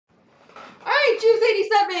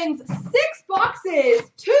Juice87's 6 boxes,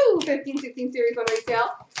 2 15-16 series on retail,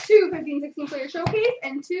 2 15-16 player showcase,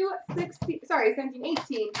 and 2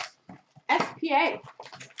 17-18 SPA.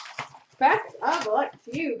 Best of luck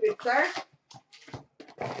to you, good sir.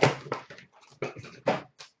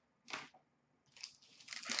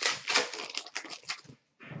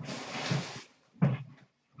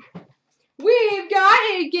 We've got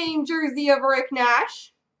a game jersey of Rick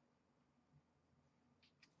Nash.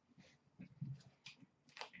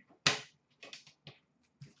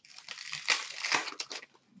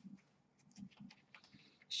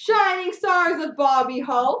 Shining Stars of Bobby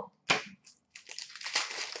Hull.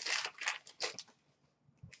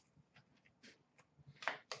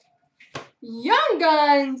 Young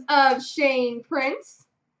Guns of Shane Prince.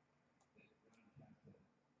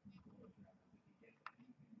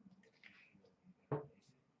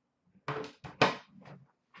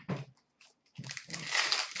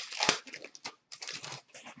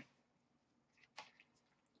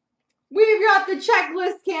 We've got the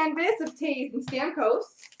checklist canvas of Taze and Stamkos.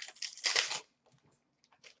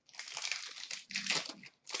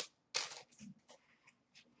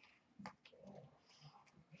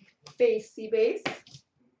 Base C base.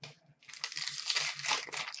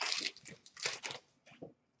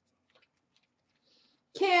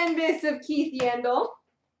 Canvas of Keith Yandel.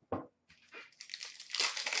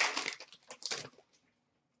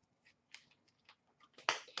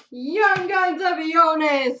 Young Guns of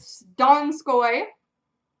Jonas Donskoy.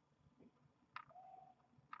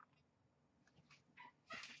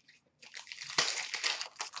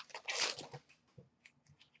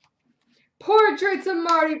 Portraits of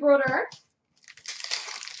Marty Brodeur.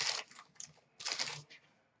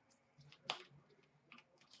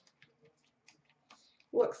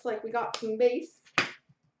 Looks like we got some base.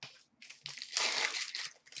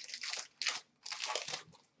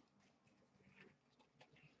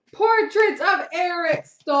 Portraits of Eric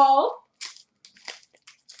Stahl.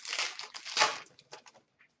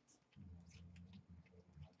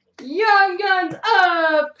 Young Guns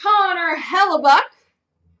of Connor Hellebuck.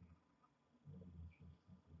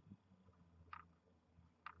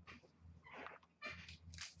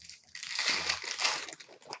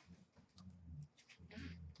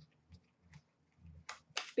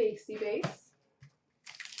 Basey base.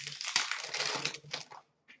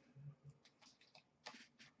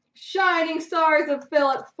 Shining Stars of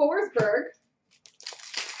Philip Forsberg.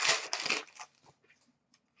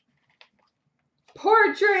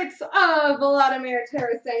 Portraits of Vladimir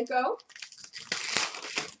Tarasenko.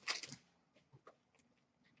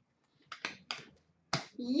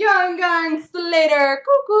 Young Guns Slater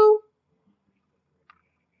Cuckoo.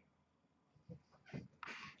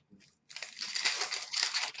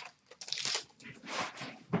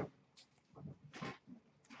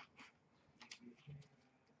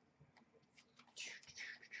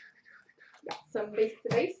 Got some base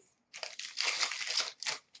to base.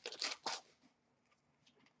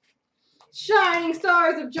 Shining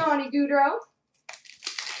Stars of Johnny Gaudreau.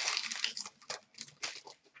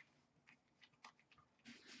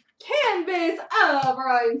 Canvas of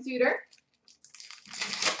Ryan Suter.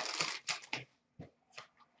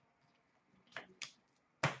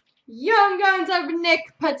 Young Guns of Nick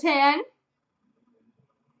Patan.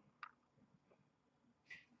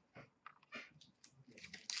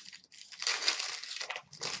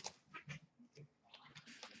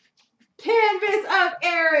 Canvas of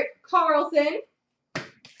Eric Carlson.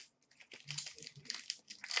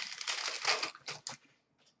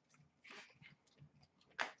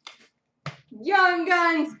 Young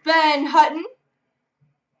Guns Ben Hutton.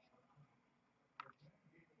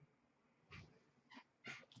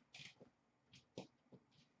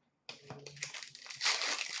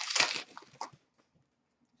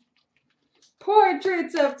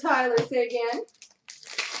 Portraits of Tyler Seguin.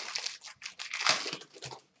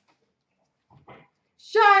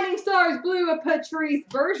 Shining Stars Blue of Patrice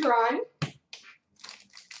Bergeron. And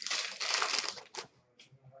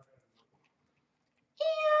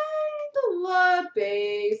the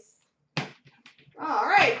base. All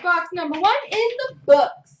right, box number 1 in the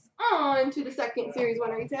books. On to the second series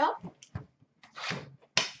 1 retail.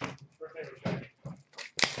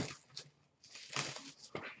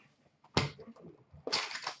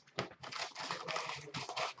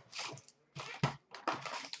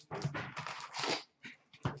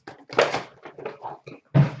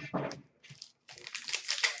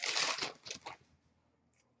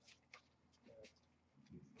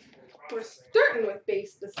 We're starting with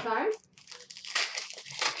base this time.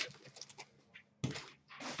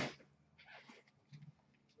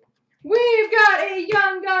 We've got a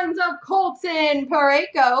Young Guns of Colton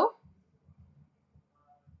Parayko.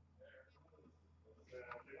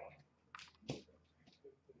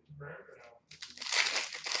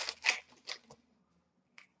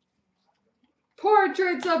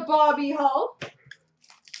 Portraits of Bobby Hull.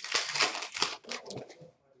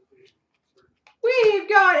 We've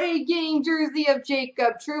got a game jersey of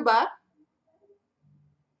Jacob Trouba.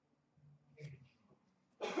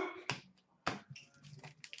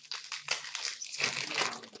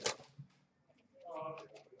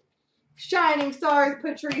 Shining Stars,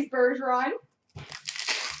 Patrice Bergeron.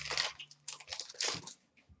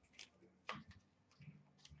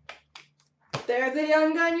 There's a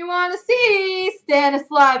young gun you want to see,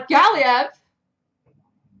 Stanislav Galiev.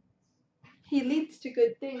 He leads to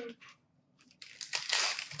good things.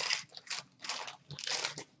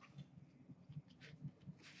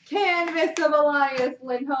 Canvas of Elias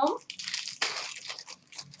Lindholm.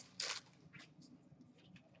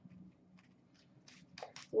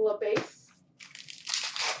 LaBase.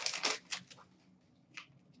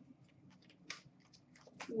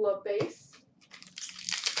 LaBase.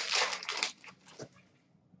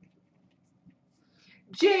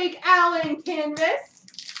 Jake Allen canvas.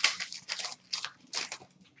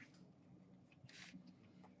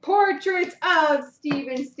 Portraits of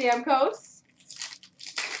Steven Stamkos.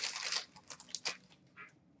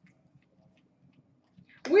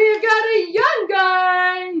 We've got a Young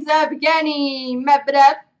Guns of Evgeny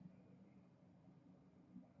Medvedev.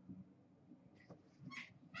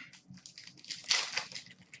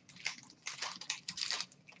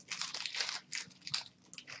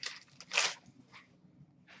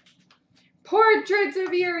 Portraits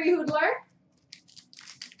of Yuri Hudler.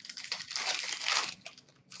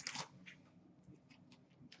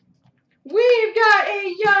 We've got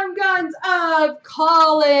a Young Guns of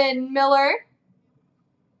Colin Miller.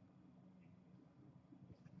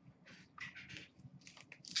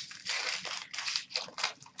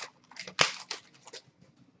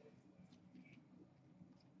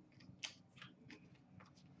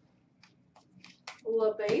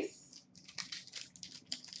 LaBase.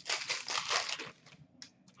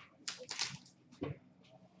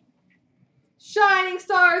 Shining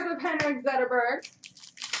Stars of Henrik Zetterberg.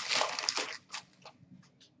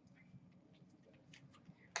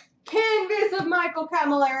 Canvas of Michael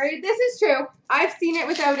Camilleri. This is true. I've seen it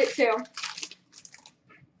without it too.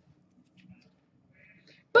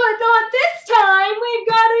 But not this time. We've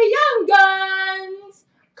got a Young Guns.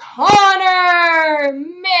 Connor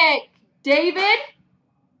McDavid.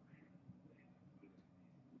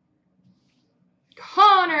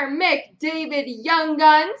 Connor McDavid Young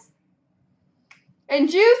Guns. And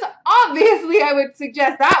Juice, obviously I would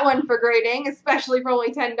suggest that one for grading, especially for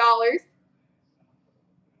only $10.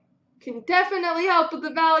 Can definitely help with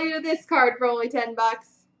the value of this card for only $10.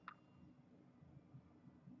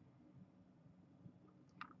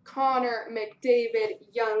 Connor McDavid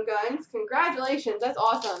Young Guns. Congratulations, that's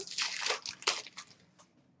awesome.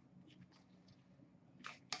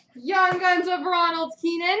 Young Guns of Ronald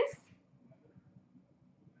Keenan.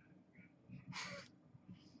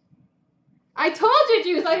 I told you,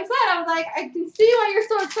 Juice. Like I said, I was like, I can see why you're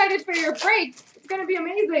so excited for your break. It's going to be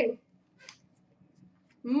amazing.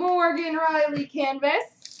 Morgan Riley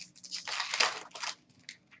canvas.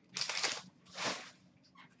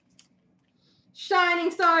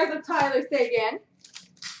 Shining Stars of Tyler Seguin.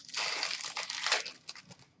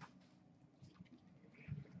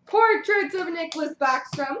 Portraits of Nicholas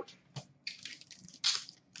Backstrom.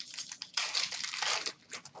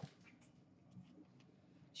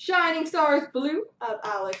 Shining Stars Blue of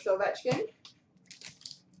Alex Ovechkin.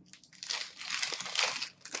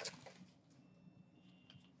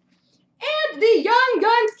 And the Young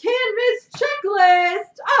Guns Canvas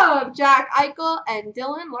Checklist of Jack Eichel and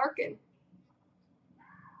Dylan Larkin.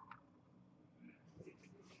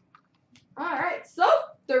 Alright, so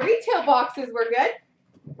the retail boxes were good.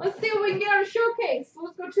 Let's see what we can get on a showcase. So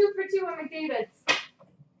let's go 2 for 2 on McDavid's.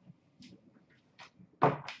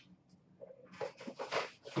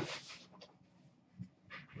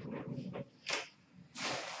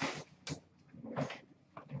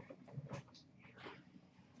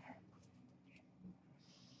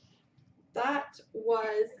 That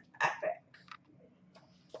was epic.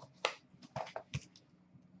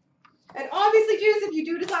 And obviously, Juice, if you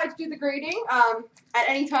do decide to do the grading, at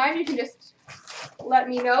any time, you can just let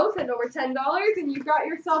me know, send over $10, and you've got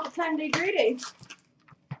yourself a 10-day grading.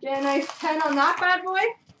 Get a nice 10 on that bad boy.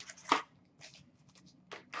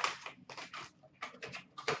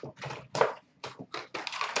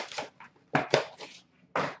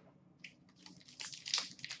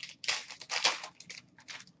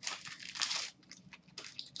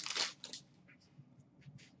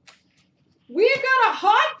 We've got a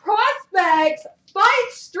Hot Prospects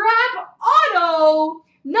 5-strap auto,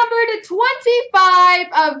 number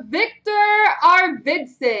 /25 of Victor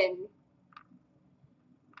Arvidsson.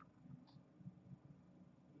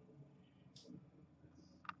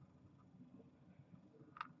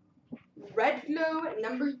 Red Glow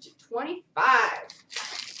number 25.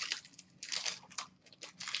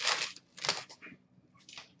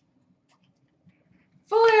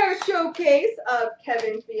 Flair Showcase of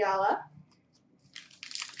Kevin Fiala.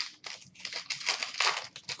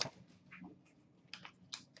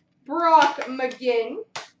 Brock McGinn,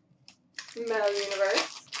 Metal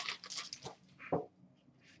Universe.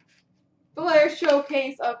 Flair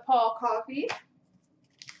Showcase of Paul Coffey.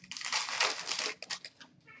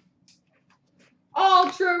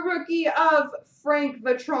 Ultra Rookie of Frank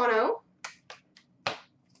Vetrano.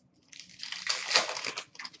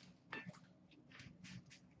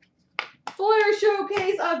 Flair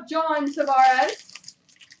Showcase of John Tavares.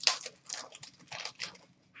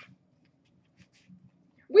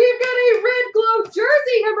 We've got a Red Glow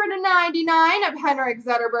jersey number to 99 of Henrik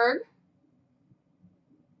Zetterberg.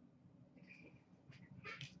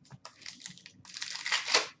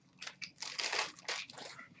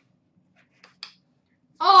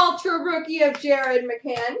 Ultra Rookie of Jared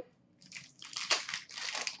McCann.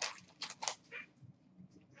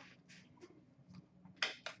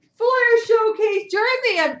 Flair Showcase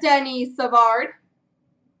jersey of Denis Savard.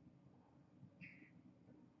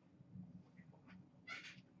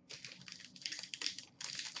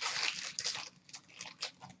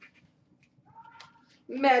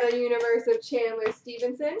 Meta Universe of Chandler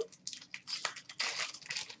Stevenson.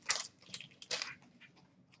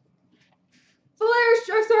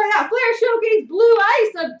 Flair Showcase Blue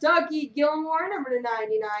Ice of Dougie Gilmore, number to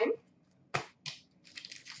 99.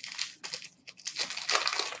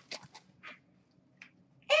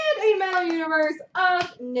 And a Metal Universe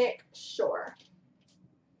of Nick Shore.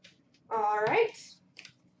 All right.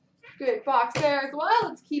 Good box there as well.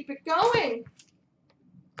 Let's keep it going.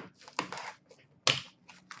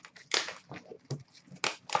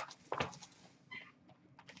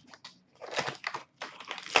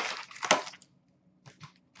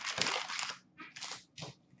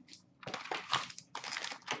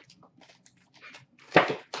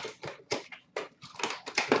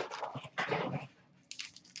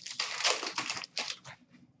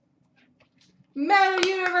 Metal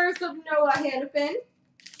Universe of Noah Hannafin.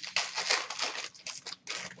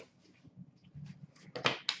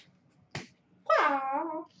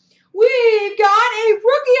 Wow. We've got a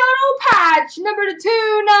rookie auto patch, number to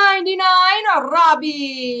 299,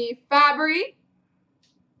 Robbie Fabry.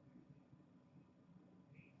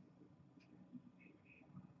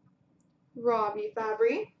 Robbie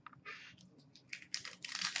Fabry.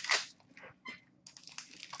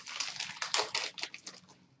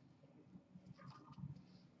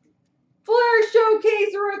 Flair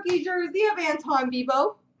Showcase rookie jersey of Anton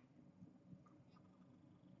Bibo.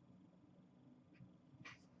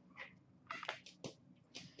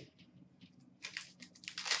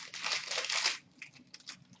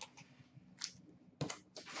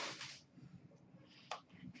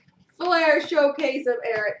 Flair Showcase of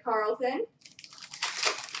Erik Karlsson.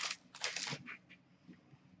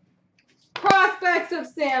 Prospects of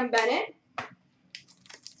Sam Bennett.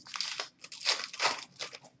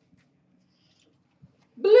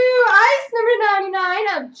 Blue Ice number 99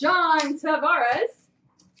 of John Tavares.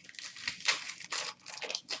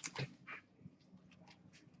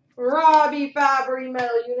 Robbie Fabry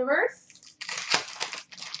Metal Universe.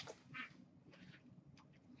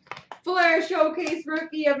 Flair Showcase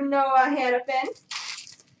rookie of Noah Hannafin.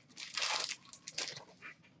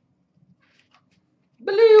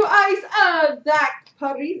 Blue Ice of Zach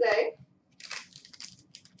Parise.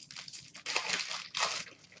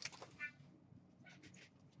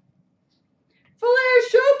 Flair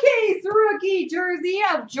Showcase rookie jersey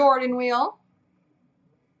of Jordan Wheel.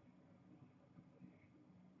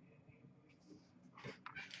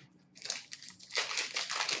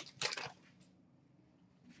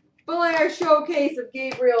 Flair Showcase of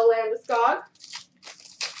Gabriel Landeskog.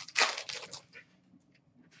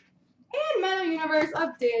 And Metal Universe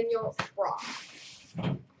of Daniel Sprong.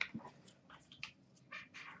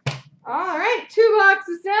 All right, 2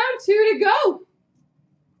 boxes down, 2 to go.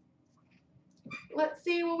 Let's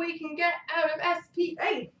see what we can get out of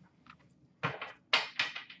SPA.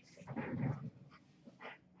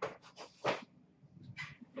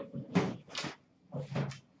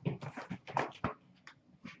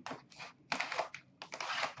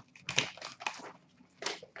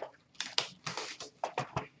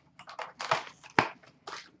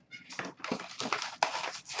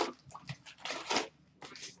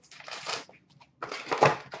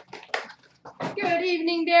 Good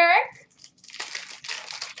evening, Derek.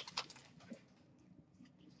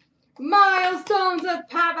 Milestones of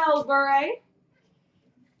Pavel Bure.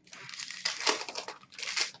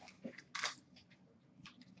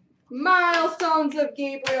 Milestones of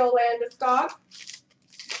Gabriel Landeskog.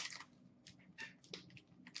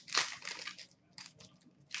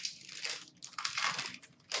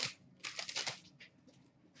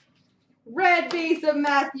 Red base of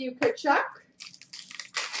Matthew Tkachuk.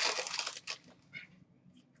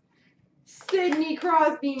 Sidney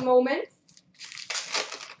Crosby moments.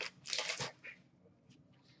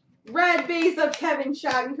 Red base of Kevin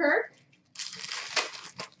Shattenkirk.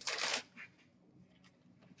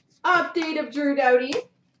 Update of Drew Doughty.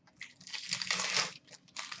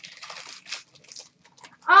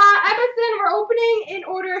 Emerson, we're opening in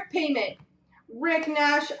order of payment. Rick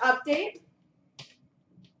Nash update.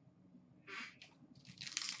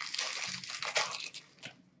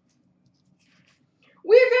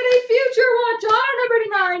 We've got a future watch auto number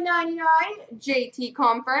 /999, JT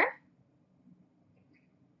Compher.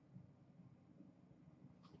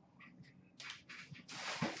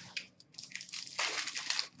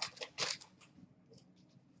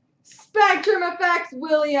 Spectrum Effects,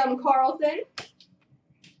 William Karlsson.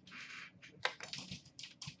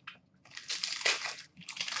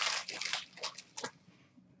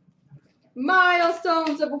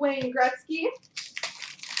 Milestones of Wayne Gretzky.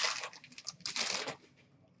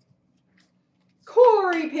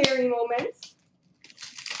 Corey Perry moments.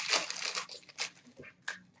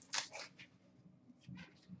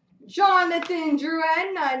 Jonathan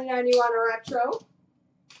Drouin, 9091 retro.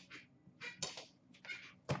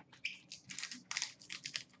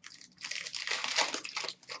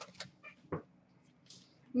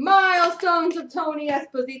 Milestones of Tony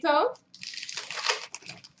Esposito.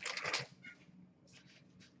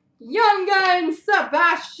 Young Gun,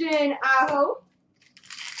 Sebastian Aho.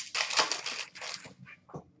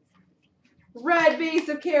 Red base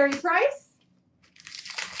of Carey Price.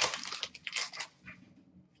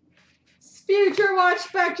 Future Watch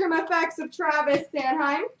Spectrum Effects of Travis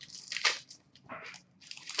Sanheim.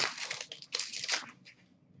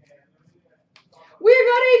 We've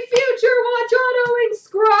got a Future Watch Auto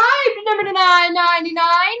inscribed number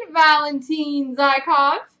 /999, Valentin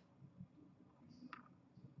Zykov.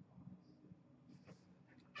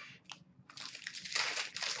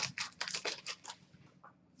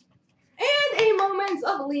 And a Moments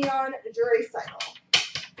of Leon Draisaitl.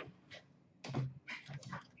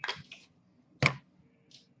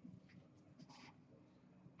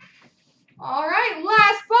 All right,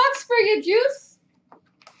 last box for you, Juice.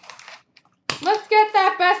 Let's get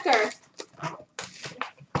that Besser.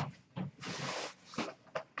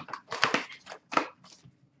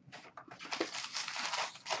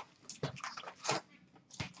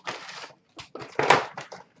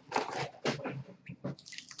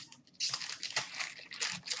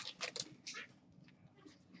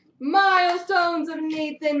 Milestones of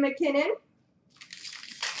Nathan McKinnon.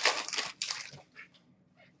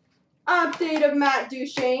 Update of Matt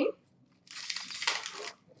Duchene.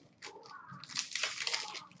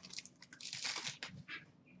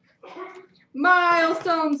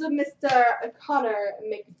 Milestones of Mr. Connor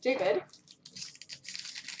McDavid.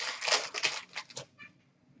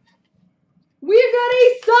 We've got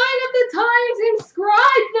a Sign of the Times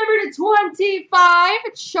inscribed number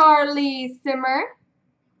 /25, Charlie Simmer.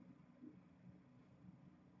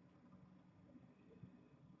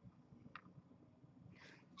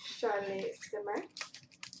 Charlie Simmer.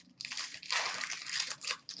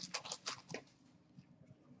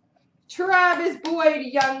 Travis Boyd,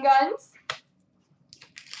 Young Guns.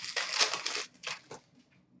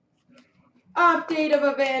 Update of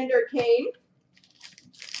Evander Kane.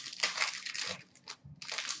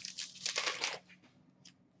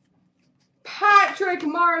 Patrick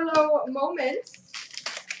Marleau moments.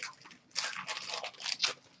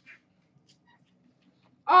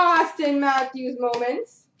 Austin Matthews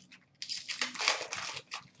moments.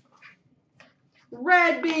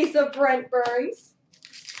 Red base of Brent Burns.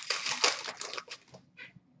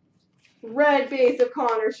 Red base of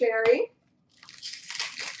Connor Sherry.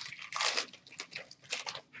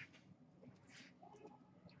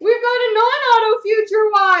 We've got a non-auto future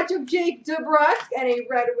watch of Jake DeBrusk and a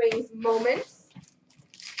Red Wings moments.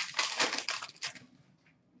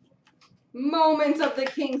 Moments of the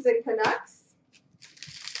Kings and Canucks.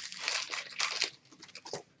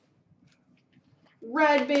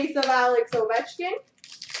 Red base of Alex Ovechkin.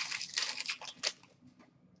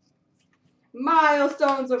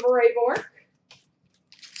 Milestones of Ray Bork.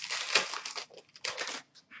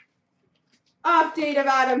 Update of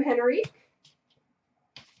Adam Henrique.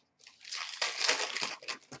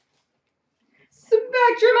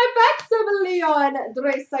 Spectrum Effects of Leon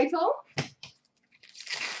Draisaitl.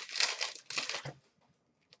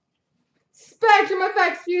 Spectrum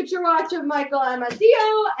Effects Future Watch of Michael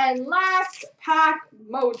Amadio, and last pack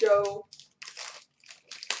mojo.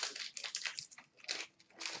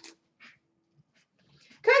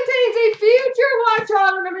 Contains a Future Watch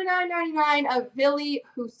auto number 999 of Billy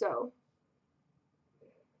Huso.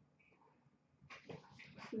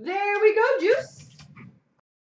 There we go, Juice.